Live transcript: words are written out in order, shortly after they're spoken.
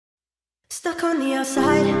Stuck on the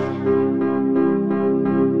outside,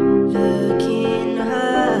 looking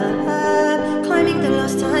up, climbing the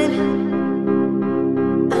last time.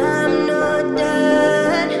 I'm not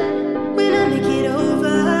done when I make it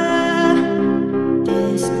over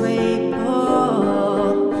this great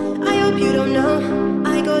wall. I hope you don't know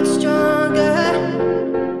I got stronger.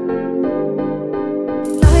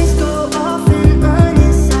 Lights go off and on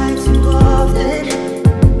inside too often.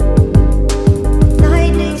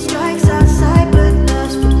 Lightning strikes outside, but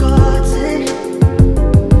love's forgotten.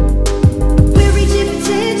 We're reaching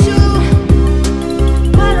potential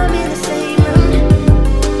while I'm in the same room,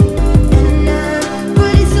 and I'm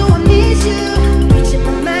running so I miss you, reaching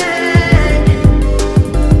my mind.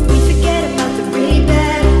 We forget about the really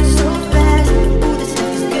bad so fast. Ooh, this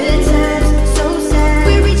life is good times, so sad.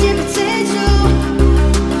 We're reaching potential.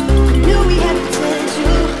 I knew we had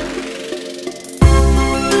potential.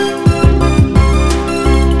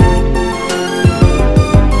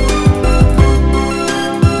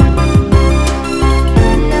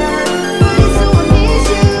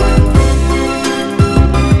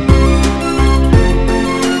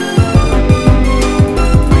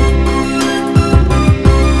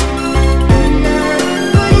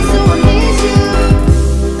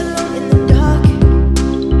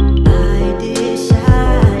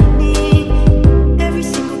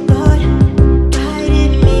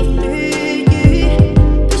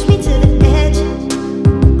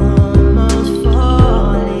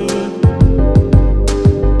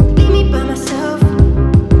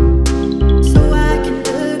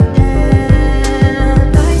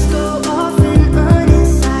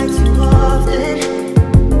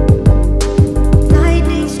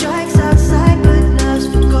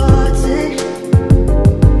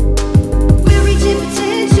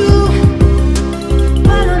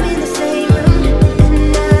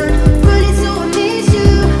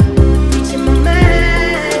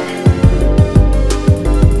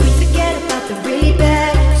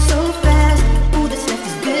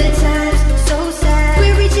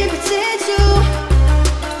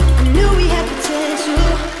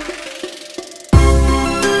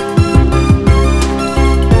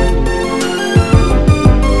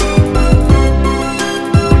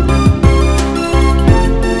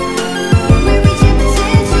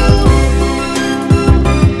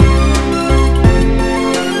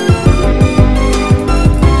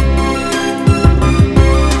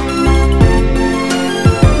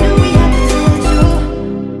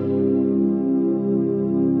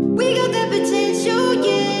 We got that potential,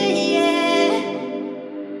 yeah.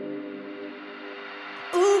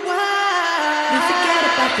 Ooh, wow. We forget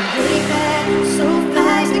about the really bad, so